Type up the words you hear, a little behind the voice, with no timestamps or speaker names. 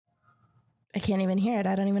I can't even hear it.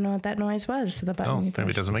 I don't even know what that noise was. The button. Oh, maybe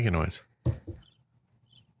it doesn't make a noise.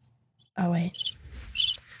 Oh, wait.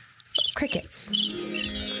 Crickets.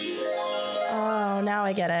 Oh, now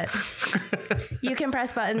I get it. You can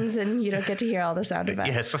press buttons and you don't get to hear all the sound effects.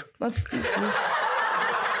 Yes. Let's see.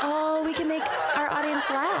 Oh, we can make our audience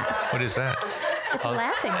laugh. What is that? It's a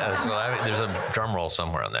laughing one. There's a drum roll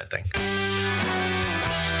somewhere on that thing.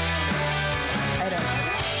 I don't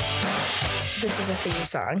know. This is a theme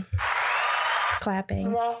song.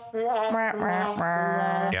 Clapping.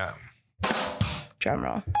 Yeah. Drum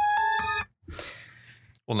roll.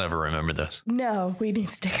 We'll never remember this. No, we need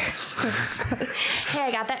stickers. Hey,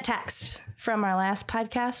 I got that text from our last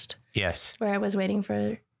podcast. Yes. Where I was waiting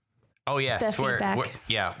for Oh, yes. the feedback.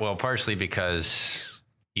 Yeah. Well, partially because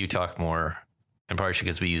you talk more and partially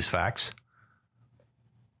because we use facts.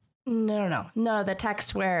 No, the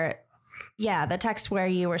text where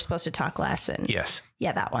you were supposed to talk less. And Yes.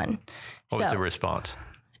 Yeah, that one. What was the response?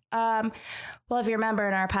 Well, if you remember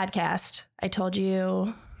in our podcast, I told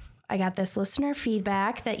you I got this listener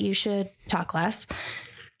feedback that you should talk less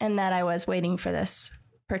and that I was waiting for this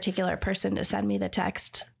particular person to send me the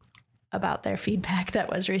text about their feedback that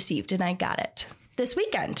was received, and I got it this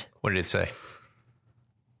weekend. What did it say?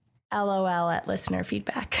 LOL at listener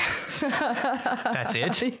feedback. That's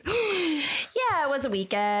it? Yeah, it was a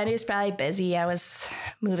weekend. He was probably busy. I was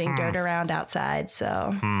moving dirt around outside,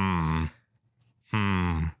 so.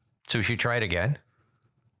 So we should try it again?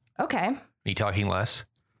 Okay. Are you talking less?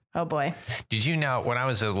 Oh, boy. Did you know, when I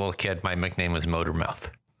was a little kid, my nickname was Motor Mouth.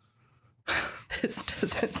 This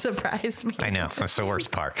doesn't surprise me. I know. That's the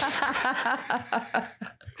worst part.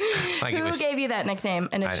 Who gave you that nickname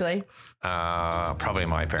initially? Probably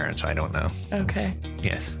my parents. I don't know. Okay.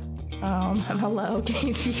 Yes. Hello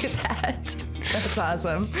gave you that. That's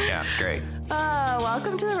awesome. Yeah, it's great.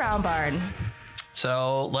 Welcome to the Round Barn.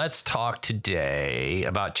 So let's talk today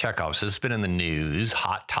about Checkoff. So this has been in the news,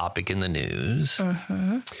 hot topic in the news.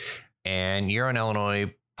 Mm-hmm. And you're on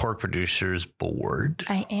Illinois Pork Producers Board.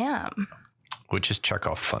 I am. Which is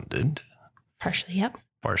Checkoff funded. Partially, yep.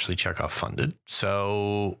 Partially Checkoff funded.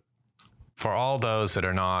 So for all those that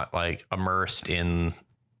are not like immersed in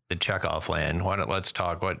the Checkoff land,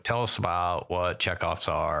 tell us about what Checkoffs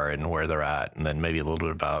are and where they're at, and then maybe a little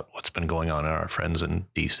bit about what's been going on in our friends in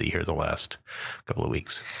DC here the last couple of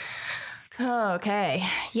weeks. Okay.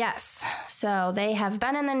 Yes. So they have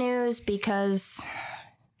been in the news because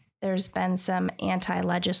there's been some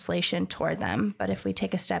anti-legislation toward them. But if we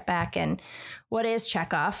take a step back, and what is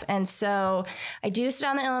Checkoff? And so I do sit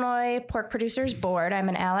on the Illinois Pork Producers Board. I'm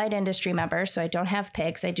an allied industry member, so I don't have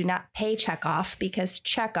pigs. I do not pay Checkoff because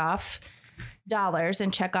Checkoff dollars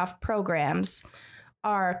and Checkoff programs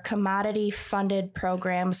are commodity-funded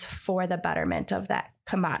programs for the betterment of that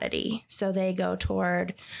commodity. So they go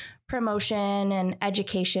toward promotion and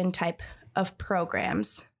education type of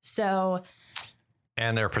programs. So...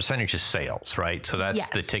 And their percentage of sales, right? So that's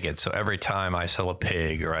the ticket. So every time I sell a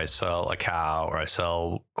pig or I sell a cow or I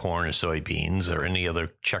sell corn or soybeans or any other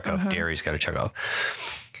Checkoff, dairy's got a Checkoff,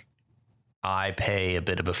 I pay a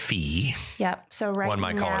bit of a fee. Yep. So right now, one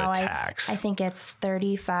might call it a tax. I think it's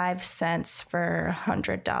 35 cents for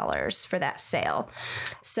 $100 for that sale.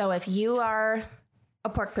 So if you are a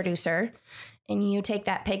pork producer and you take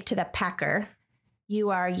that pig to the packer, you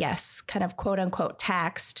are, yes, kind of quote unquote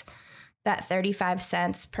taxed that 35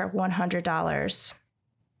 cents per $100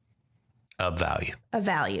 of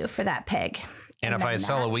value for that pig. And if I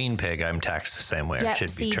sell a wean pig, I'm taxed the same way. Yep, I should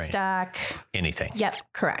be seed trained. stock. Anything.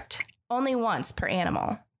 Yep, correct. Only once per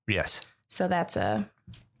animal. Yes. So that's a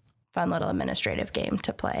fun little administrative game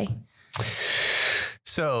to play.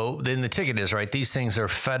 So then the ticket is, right, these things are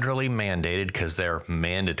federally mandated because they're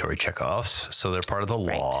mandatory checkoffs. So they're part of the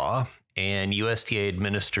law. And USDA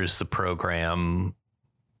administers the program,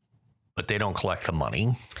 but they don't collect the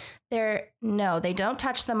money. They don't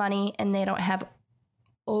touch the money, and they don't have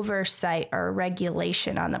oversight or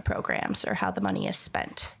regulation on the programs or how the money is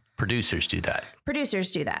spent. Producers do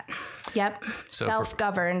that. Yep. So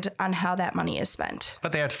self-governed on how that money is spent.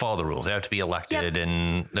 But they have to follow the rules. They have to be elected,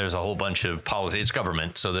 and there's a whole bunch of policy. It's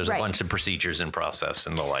government, so there's a bunch of procedures and process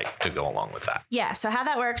and the like to go along with that. Yeah. So how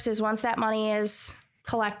that works is once that money is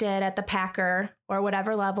collected at the packer or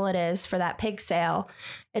whatever level it is for that pig sale,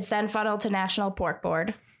 it's then funneled to National Pork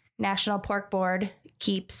Board. National Pork Board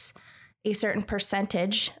keeps a certain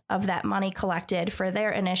percentage of that money collected for their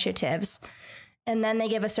initiatives. And then they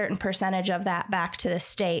give a certain percentage of that back to the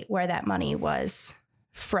state where that money was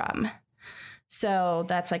from. So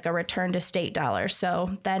that's like a return to state dollar.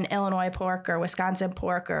 So then Illinois Pork or Wisconsin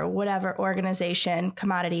Pork or whatever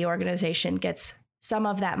commodity organization gets some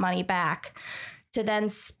of that money back to then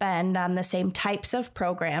spend on the same types of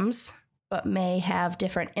programs, but may have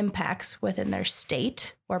different impacts within their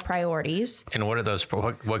state or priorities. And what are those?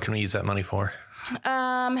 What can we use that money for?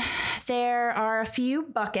 There are a few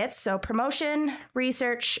buckets. So promotion,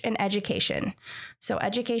 research, and education. So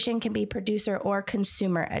education can be producer or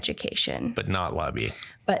consumer education. But not lobbying.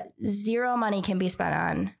 But zero money can be spent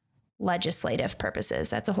on legislative purposes.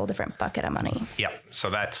 That's a whole different bucket of money. Yep. So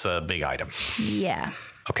that's a big item. Yeah.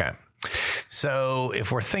 Okay. So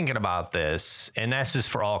if we're thinking about this, and that's just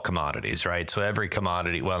for all commodities, right? So every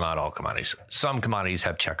commodity, well, not all commodities. Some commodities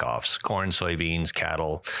have checkoffs: corn, soybeans,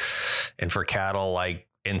 cattle. And for cattle, like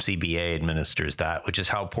NCBA administers that, which is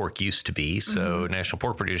how pork used to be. So National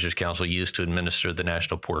Pork Producers Council used to administer the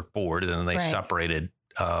National Pork Board, and then they separated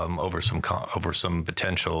over some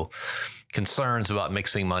potential concerns about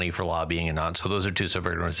mixing money for lobbying and not. So those are two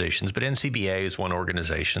separate organizations. But NCBA is one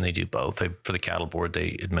organization. They do both. For the cattle board,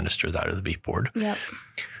 they administer that, or the beef board. Yep.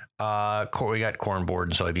 We got corn board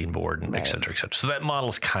and soybean board, and et cetera, et cetera. So that model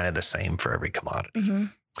is kind of the same for every commodity.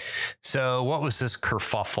 So what was this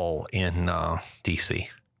kerfuffle in D.C.?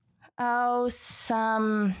 Oh,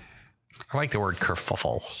 I like the word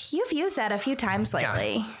kerfuffle. You've used that a few times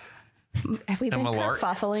lately. Yeah. Have we been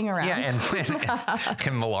kerfuffling around? Yeah, and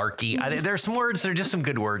malarkey. There's some words, they're just some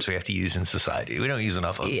good words we have to use in society. We don't use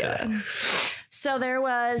enough of them today. So there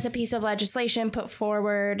was a piece of legislation put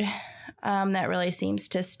forward that really seems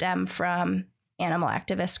to stem from animal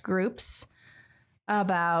activist groups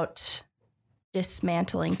about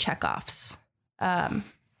dismantling checkoffs.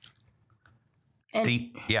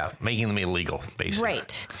 Making them illegal, basically.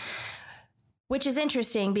 Right. Which is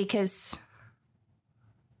interesting because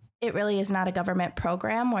it really is not a government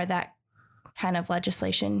program or that kind of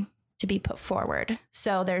legislation to be put forward.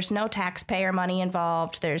 So there's no taxpayer money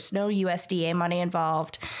involved. There's no USDA money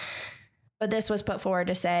involved. But this was put forward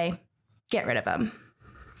to say, get rid of them.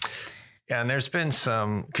 Yeah, and there's been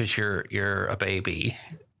some, because you're a baby,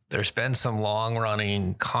 there's been some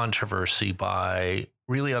long-running controversy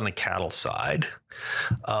really on the cattle side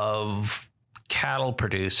of cattle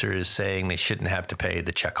producers saying they shouldn't have to pay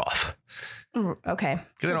the checkoff. Okay.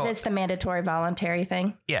 Because it's the mandatory voluntary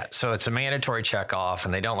thing. Yeah. So it's a mandatory checkoff,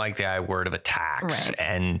 and they don't like the word of a tax. Right.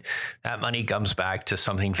 And that money comes back to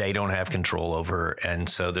something they don't have control over. And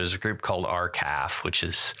so there's a group called RCAF, which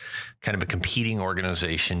is kind of a competing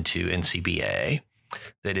organization to NCBA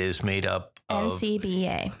that is made up of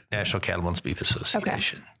NCBA, National Cattlemen's Beef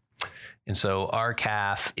Association. Okay. And so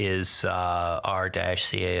RCAF is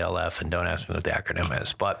R-CALF, and don't ask me what the acronym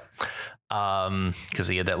is, but because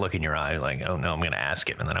you had that look in your eye like, oh no, I'm going to ask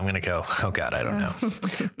him, and then I'm going to go, oh God, I don't know.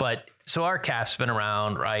 But so RCAF's been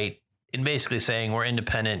around, right? And basically saying we're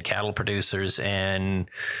independent cattle producers and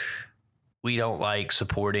we don't like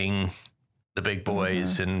supporting the big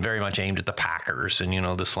boys and very much aimed at the packers, and,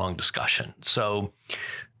 this long discussion. So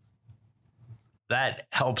that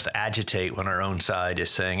helps agitate when our own side is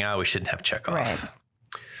saying, we shouldn't have checkoff. Right.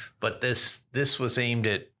 But this was aimed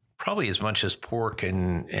at probably as much as pork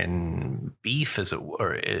and beef as it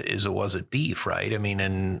was at beef, right? I mean,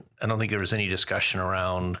 and I don't think there was any discussion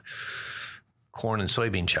around corn and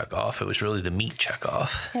soybean checkoff. It was really the meat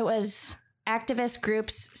checkoff. It was activist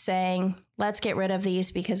groups saying, let's get rid of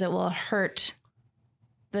these because it will hurt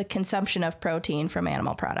the consumption of protein from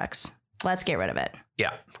animal products. Let's get rid of it.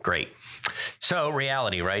 Yeah, great. So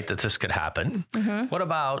reality, right, that this could happen.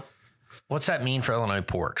 What's that mean for Illinois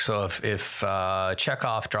pork? So if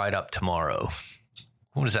checkoff dried up tomorrow,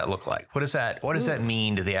 what does that look like? What does that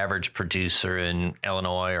mean to the average producer in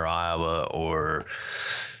Illinois or Iowa or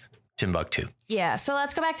Timbuktu? Yeah. So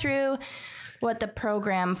let's go back through what the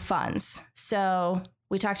program funds. So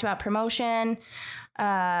we talked about promotion,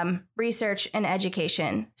 research, and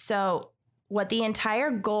education. So what the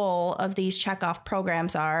entire goal of these checkoff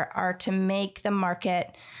programs are to make the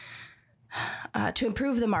market, to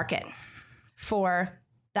improve the market for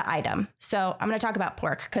the item. So I'm going to talk about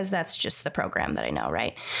pork because that's just the program that I know,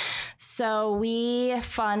 right? So we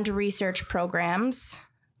fund research programs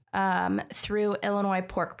through Illinois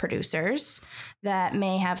pork producers that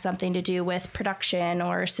may have something to do with production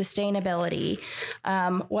or sustainability.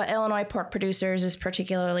 What Illinois pork producers is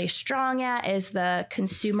particularly strong at is the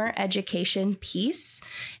consumer education piece.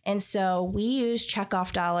 And so we use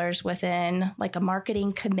checkoff dollars within like a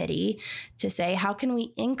marketing committee to say, how can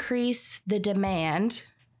we increase the demand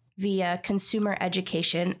via consumer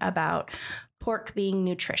education about pork being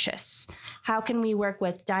nutritious? How can we work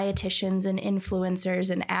with dietitians and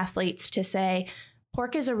influencers and athletes to say,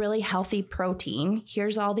 pork is a really healthy protein.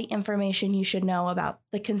 Here's all the information you should know about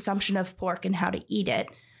the consumption of pork and how to eat it.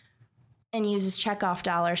 and uses checkoff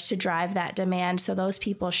dollars to drive that demand. So those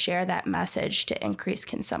people share that message to increase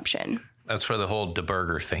consumption. That's where the whole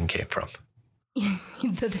DeBurger thing came from.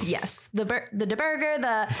 Yes, the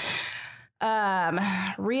DeBurger, the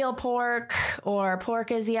real pork, or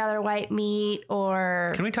pork is the other white meat,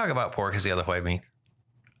 or... Can we talk about pork is the other white meat?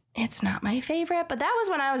 It's not my favorite, but that was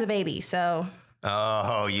when I was a baby, so...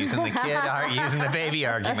 Oh, using the baby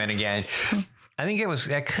argument again. I think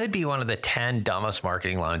that could be one of the 10 dumbest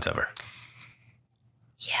marketing lines ever.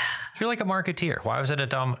 Yeah. You're like a marketeer. Why was it a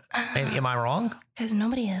dumb? Am I wrong? Because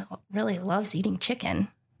nobody really loves eating chicken.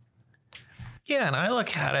 Yeah, and I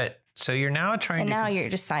look at it. So you're now trying and now you're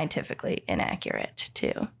just scientifically inaccurate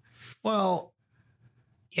too. Well,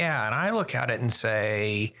 yeah, and I look at it and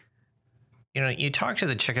say, you talk to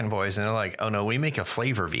the chicken boys and they're like, oh no, we make a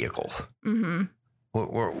flavor vehicle. Mm-hmm.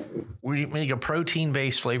 We make a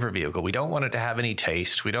protein-based flavor vehicle. We don't want it to have any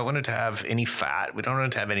taste. We don't want it to have any fat. We don't want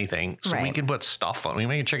it to have anything. So we can put stuff on. We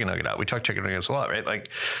make a chicken nugget out. We talk chicken nuggets a lot, right? Like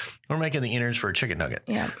we're making the innards for a chicken nugget.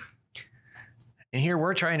 Yeah. And here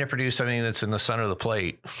we're trying to produce something that's in the center of the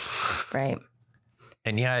plate. Right.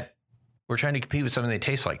 And yet we're trying to compete with something that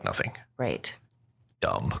tastes like nothing. Right.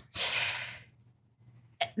 Dumb.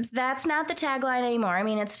 That's not the tagline anymore. I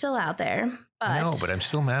mean, it's still out there. No, but I'm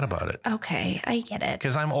still mad about it. Okay, I get it.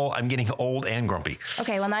 Because I'm old. I'm getting old and grumpy.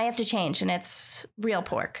 Okay, well, now you have to change, and it's real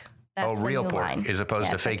pork. That's the real new pork line. as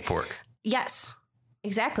opposed to fake pork. Yes,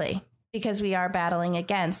 exactly. Because we are battling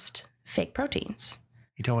against fake proteins.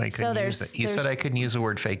 You told me I couldn't use that. You said I couldn't use the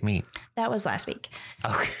word fake meat. That was last week.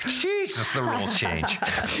 Okay, Jesus, the rules change.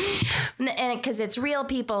 And because it's real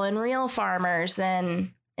people and real farmers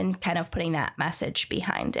and kind of putting that message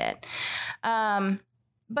behind it.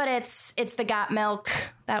 But it's the got milk.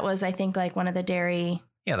 That was, I think, like one of the dairy.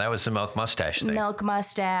 Yeah, that was the milk mustache thing. Milk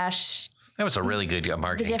mustache. That was a really good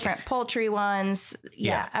marketing. The different poultry ones.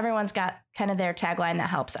 Yeah, everyone's got kind of their tagline that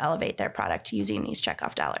helps elevate their product using these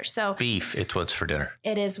checkoff dollars. So beef, it's what's for dinner.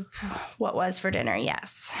 It is what was for dinner,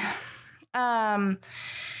 yes. So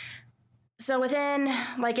within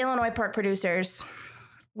like Illinois pork producers,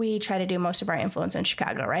 we try to do most of our influence in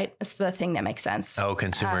Chicago, right? It's the thing that makes sense. Oh,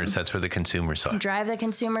 consumers. That's where the consumers are. Drive the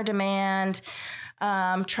consumer demand,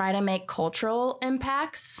 try to make cultural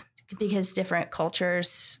impacts because different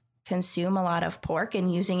cultures consume a lot of pork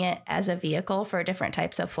and using it as a vehicle for different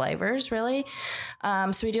types of flavors, really.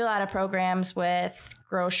 So we do a lot of programs with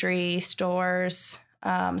grocery stores,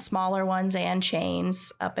 smaller ones and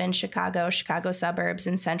chains up in Chicago suburbs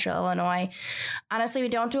in central Illinois. Honestly, we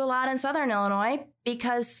don't do a lot in southern Illinois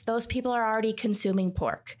because those people are already consuming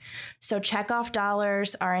pork. So checkoff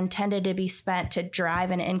dollars are intended to be spent to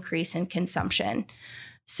drive an increase in consumption.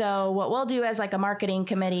 So what we'll do as like a marketing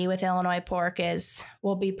committee with Illinois Pork is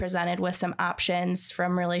we'll be presented with some options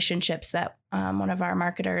from relationships that one of our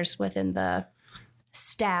marketers within the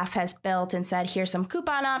staff has built and said, here's some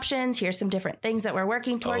coupon options. Here's some different things that we're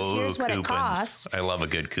working towards. Here's what it costs. I love a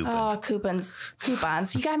good coupon. Oh, coupons.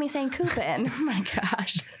 You got me saying coupon. Oh my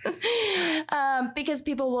gosh. Because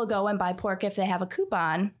people will go and buy pork if they have a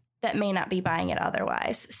coupon that may not be buying it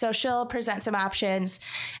otherwise. So she'll present some options.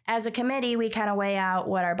 As a committee, we kind of weigh out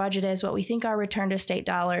what our budget is, what we think our return to state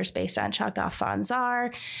dollars based on checkoff funds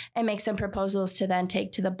are, and make some proposals to then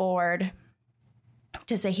take to the board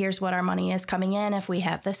to say, here's what our money is coming in. If we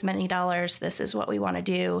have this many dollars, this is what we want to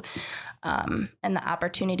do, and the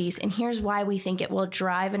opportunities. And here's why we think it will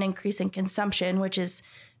drive an increase in consumption, which is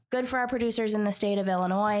good for our producers in the state of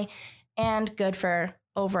Illinois and good for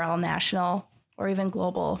overall national or even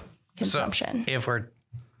global consumption. So if we're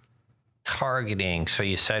targeting, so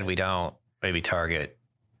you said we don't maybe target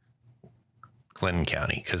Clinton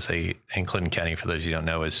County because Clinton County, for those you don't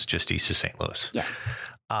know, is just east of St. Louis. Yeah.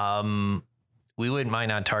 We might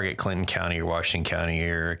not target Clinton County or Washington County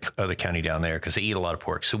or other county down there because they eat a lot of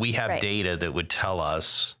pork. So we have data that would tell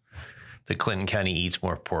us that Clinton County eats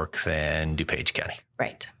more pork than DuPage County.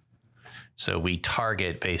 Right. So we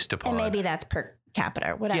target based upon. And maybe that's per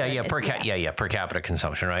capita, whatever. Yeah, per capita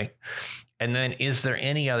consumption, right? And then is there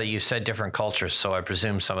any other, you said different cultures, so I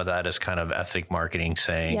presume some of that is kind of ethnic marketing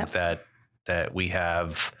saying that we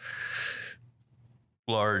have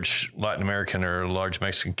large Latin American or large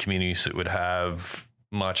Mexican communities that would have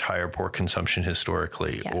much higher pork consumption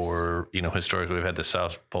historically, or, historically we've had the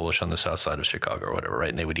South Polish on the south side of Chicago or whatever, right?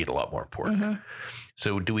 And they would eat a lot more pork. Mm-hmm.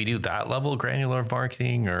 So do we do that level granular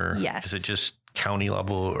marketing or is it just county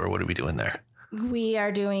level or what are we doing there? We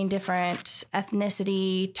are doing different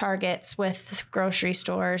ethnicity targets with grocery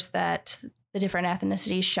stores that the different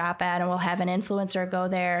ethnicities shop at, and we'll have an influencer go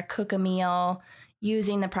there, cook a meal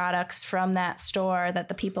using the products from that store that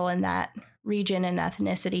the people in that region and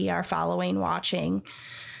ethnicity are following, watching.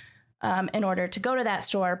 in order to go to that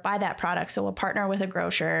store, buy that product. So we'll partner with a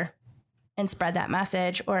grocer and spread that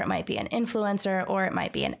message, or it might be an influencer, or it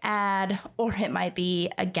might be an ad, or it might be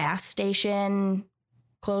a gas station,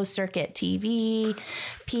 closed circuit TV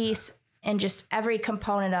piece. And just every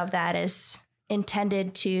component of that is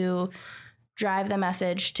intended to drive the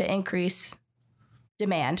message to increase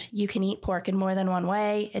demand. You can eat pork in more than one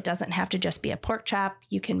way. It doesn't have to just be a pork chop.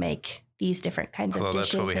 You can make these different kinds of dishes. Well,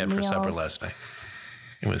 that's what we had meals. for supper last night.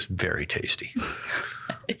 It was very tasty.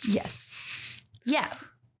 Yes. Yeah.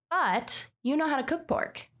 But you know how to cook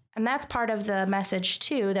pork. And that's part of the message,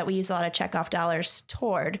 too, that we use a lot of checkoff dollars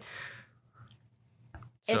toward.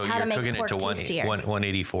 Is So how to you're make cooking pork it to tastier.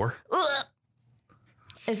 184?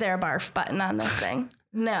 Is there a barf button on this thing?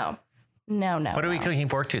 No. What are we cooking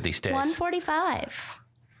pork to these days? 145.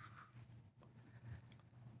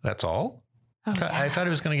 That's all? Oh, I thought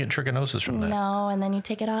it was going to get trichinosis from that. No, and then you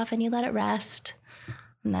take it off and you let it rest.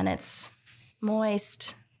 And then it's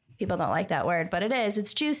moist. People don't like that word, but it is.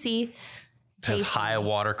 It's juicy. It has Tasty. high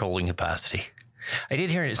water cooling capacity. I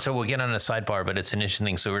did hear it. So we'll get on a sidebar, but it's an interesting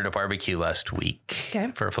thing. So we were at a barbecue last week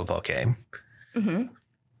for a football game. Mm-hmm.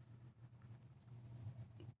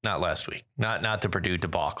 Not last week. Not the Purdue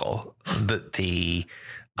debacle. The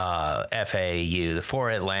FAU, the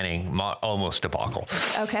Fort Atlantic almost debacle.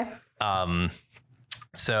 Okay.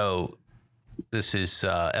 So this is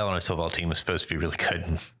Illinois football team is supposed to be really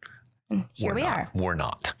good. And here we are. We're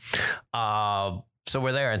not. So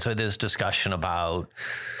we're there. And so there's discussion about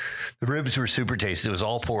the ribs were super tasty. It was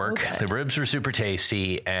all pork. Good. The ribs were super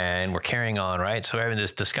tasty and we're carrying on, right? So we're having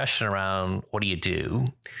this discussion around what do you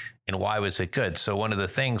do and why was it good? So one of the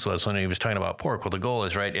things was when he was talking about pork, well, the goal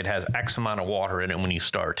is, right, it has X amount of water in it when you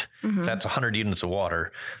start. Mm-hmm. That's 100 units of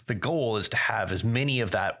water. The goal is to have as many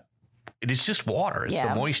of that. It is just water. It's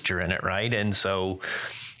the moisture in it, right? And so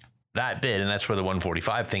that bit, and that's where the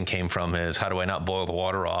 145 thing came from, is how do I not boil the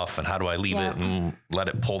water off and how do I leave it and let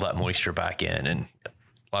it pull that moisture back in? And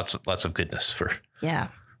lots of goodness for. Yeah,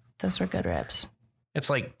 those were good ribs. It's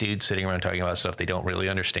like dudes sitting around talking about stuff they don't really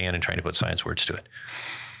understand and trying to put science words to it.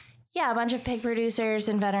 Yeah, a bunch of pig producers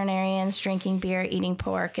and veterinarians drinking beer, eating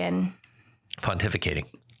pork, and pontificating.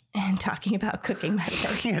 And talking about cooking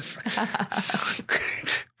methods. Yes.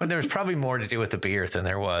 But there was probably more to do with the beer than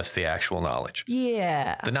there was the actual knowledge.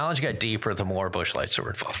 Yeah. The knowledge got deeper the more Busch Lights were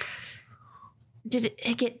involved. Did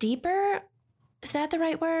it get deeper? Is that the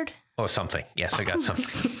right word? Oh, something. Yes, I got something.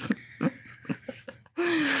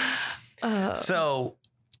 So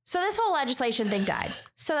this whole legislation thing died.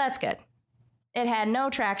 So that's good. It had no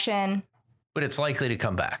traction. But it's likely to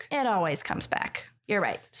come back. It always comes back. You're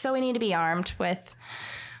right. So we need to be armed with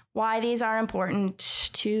why these are important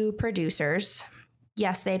to producers.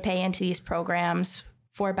 Yes, they pay into these programs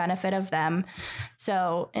for benefit of them.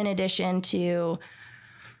 So in addition to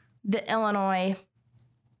the Illinois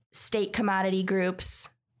state commodity groups,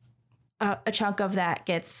 a chunk of that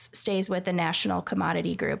stays with the national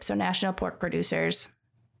commodity group. So National Pork Producers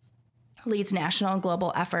leads national and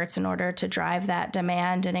global efforts in order to drive that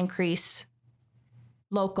demand and increase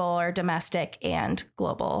local or domestic and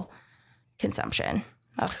global consumption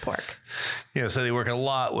of pork. Yeah, so they work a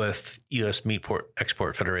lot with U.S. Meat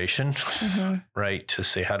Export Federation, right, to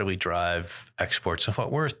say how do we drive exports of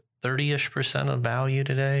what we're 30-ish% of value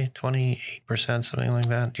today, 28%, something like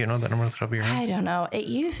that. Do you know that number off the top of your head? I don't know.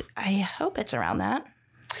 I hope it's around that.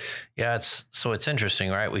 Yeah, it's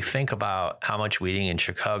interesting, right? We think about how much we're eating in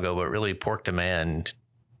Chicago, but really pork demand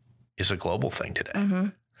is a global thing today. Mm-hmm.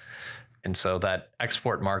 And so that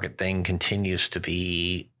export market thing continues to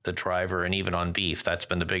be the driver. And even on beef, that's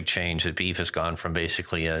been the big change. That beef has gone from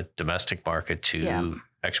basically a domestic market to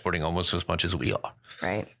exporting almost as much as we are.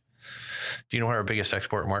 Right. Do you know what our biggest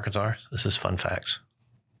export markets are? This is fun facts.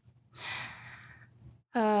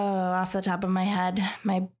 Oh, off the top of my head,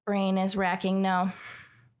 my brain is racking. No.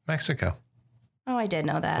 Mexico. Oh, I did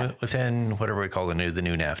know that. Within whatever we call the new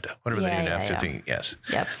NAFTA. Whatever the new NAFTA thing. Yes.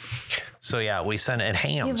 Yep. So yeah, we sent in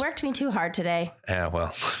hams. You've worked me too hard today. Yeah,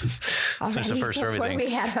 well, there's the first for everything. We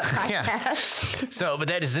had a podcast. So, but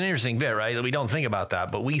that is an interesting bit, right? We don't think about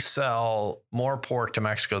that, but we sell more pork to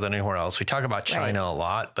Mexico than anywhere else. We talk about China a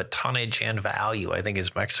lot, but tonnage and value, I think,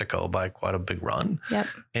 is Mexico by quite a big run. Yep.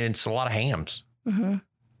 And it's a lot of hams. Mm-hmm.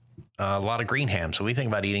 A lot of green ham. So we think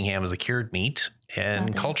about eating ham as a cured meat,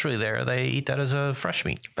 and culturally there, they eat that as a fresh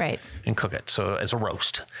meat. Right. And cook it. So as a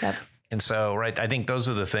roast. Yep. And so, right, I think those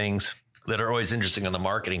are the things that are always interesting on the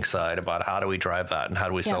marketing side about how do we drive that and how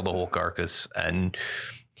do we sell the whole carcass. And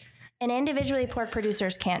individually pork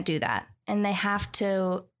producers can't do that. And they have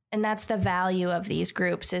to, and that's the value of these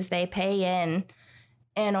groups, is they pay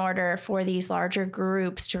in order for these larger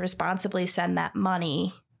groups to responsibly send that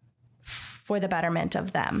money for the betterment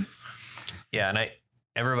of them. Yeah, and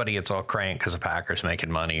everybody gets all cranked because the Packer's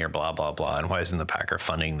making money or blah, blah, blah. And why isn't the Packer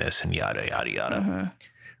funding this and yada, yada, yada. Mm-hmm.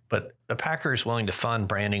 But the Packer is willing to fund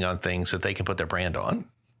branding on things that they can put their brand on.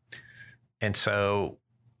 And so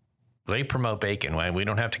they promote bacon. We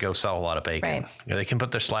don't have to go sell a lot of bacon. Right. They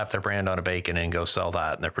can slap their brand on a bacon and go sell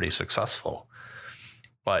that, and they're pretty successful.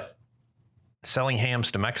 But selling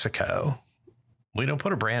hams to Mexico, we don't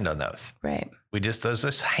put a brand on those. Right. There's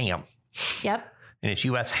this ham. Yep. And it's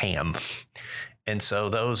U.S. ham. And so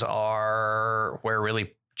those are where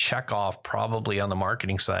really Checkoff probably on the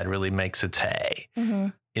marketing side really makes its hay,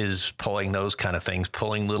 is pulling those kind of things,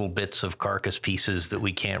 pulling little bits of carcass pieces that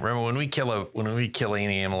we can't remember. When we kill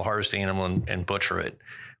any animal, harvest the animal and butcher it,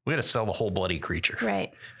 we got to sell the whole bloody creature.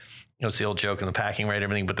 Right. It's the old joke in the packing, right?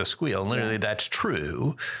 Everything but the squeal. And literally that's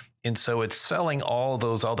true. And so it's selling all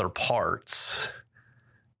those other parts.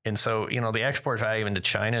 And so, the export value into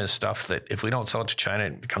China is stuff that if we don't sell it to China,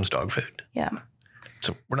 it becomes dog food. Yeah.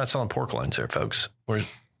 So we're not selling pork loins here, folks.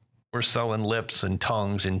 We're selling lips and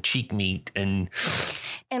tongues and cheek meat and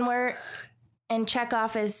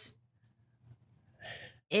Checkoff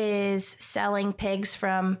is selling pigs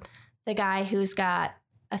from the guy who's got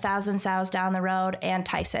 1,000 sows down the road and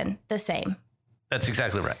Tyson, the same. That's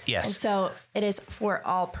exactly right. Yes. And so it is for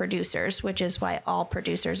all producers, which is why all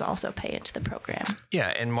producers also pay into the program. Yeah.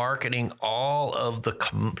 And marketing all of the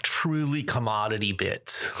truly commodity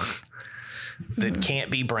bits that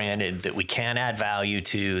can't be branded, that we can't add value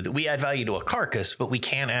to, that we add value to a carcass, but we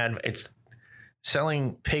can't it's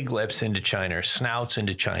selling pig lips into China or snouts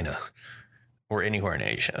into China or anywhere in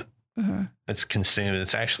Asia. It's consumed.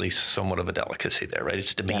 It's actually somewhat of a delicacy there, right?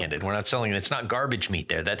 It's demanded. Yep. We're not selling it. It's not garbage meat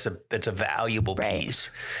there. That's a valuable piece.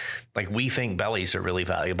 Like we think bellies are really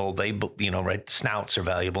valuable. They, right? Snouts are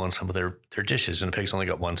valuable in some of their dishes, and the pig's only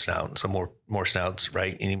got one snout and some more snouts,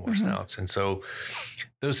 right? Any more snouts. And so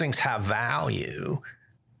those things have value,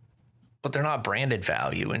 but they're not branded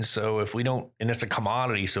value. And so if we don't, and it's a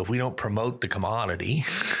commodity. So if we don't promote the commodity,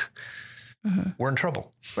 we're in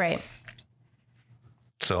trouble. Right.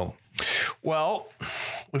 So, well,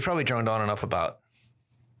 we've probably droned on enough about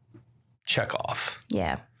Checkoff.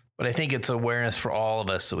 Yeah. But I think it's awareness for all of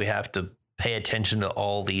us that we have to pay attention to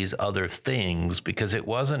all these other things, because it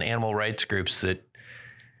wasn't animal rights groups that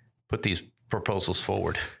put these proposals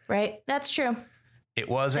forward. Right. That's true. It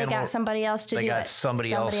was they got somebody else to do it. They got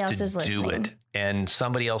somebody else to do it. And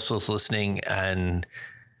somebody else was listening, and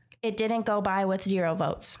it didn't go by with 0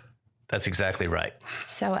 votes. That's exactly right.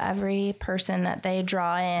 So every person that they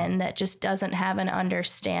draw in that just doesn't have an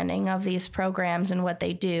understanding of these programs and what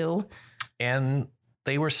they do. And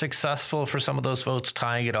they were successful for some of those votes,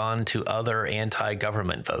 tying it on to other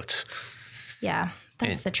anti-government votes. Yeah.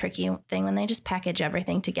 That's the tricky thing when they just package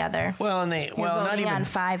everything together. Well, and You're voting on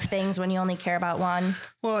 5 things when you only care about 1.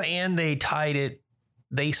 Well, and they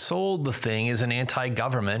sold the thing as an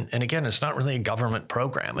anti-government. And again, it's not really a government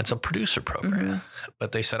program. It's a producer program.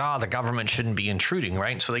 But they said, the government shouldn't be intruding,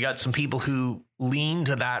 right? So they got some people who leaned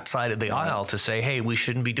to that side of the aisle to say, hey, we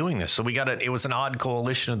shouldn't be doing this. So it was an odd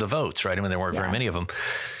coalition of the votes, right? I mean, there weren't very many of them.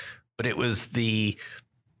 But it was the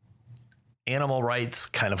animal rights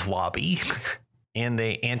kind of lobby and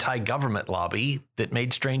the anti-government lobby that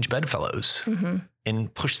made strange bedfellows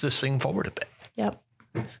and pushed this thing forward a bit. Yep.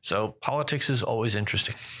 So politics is always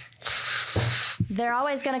interesting. They're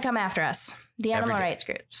always going to come after us, the animal rights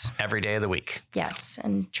groups. Every day of the week. Yes,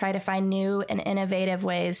 and try to find new and innovative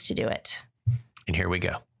ways to do it. And here we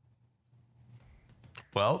go.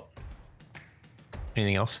 Well,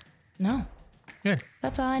 anything else? No. Good.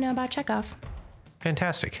 That's all I know about Checkoff.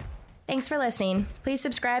 Fantastic. Thanks for listening. Please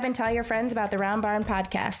subscribe and tell your friends about the Round Barn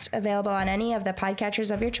podcast, available on any of the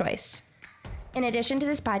podcatchers of your choice. In addition to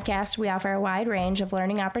this podcast, we offer a wide range of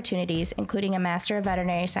learning opportunities, including a Master of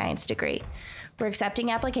Veterinary Science degree. We're accepting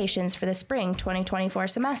applications for the spring 2024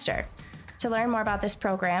 semester. To learn more about this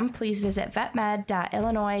program, please visit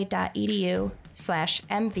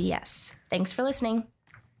vetmed.illinois.edu/MVS. Thanks for listening.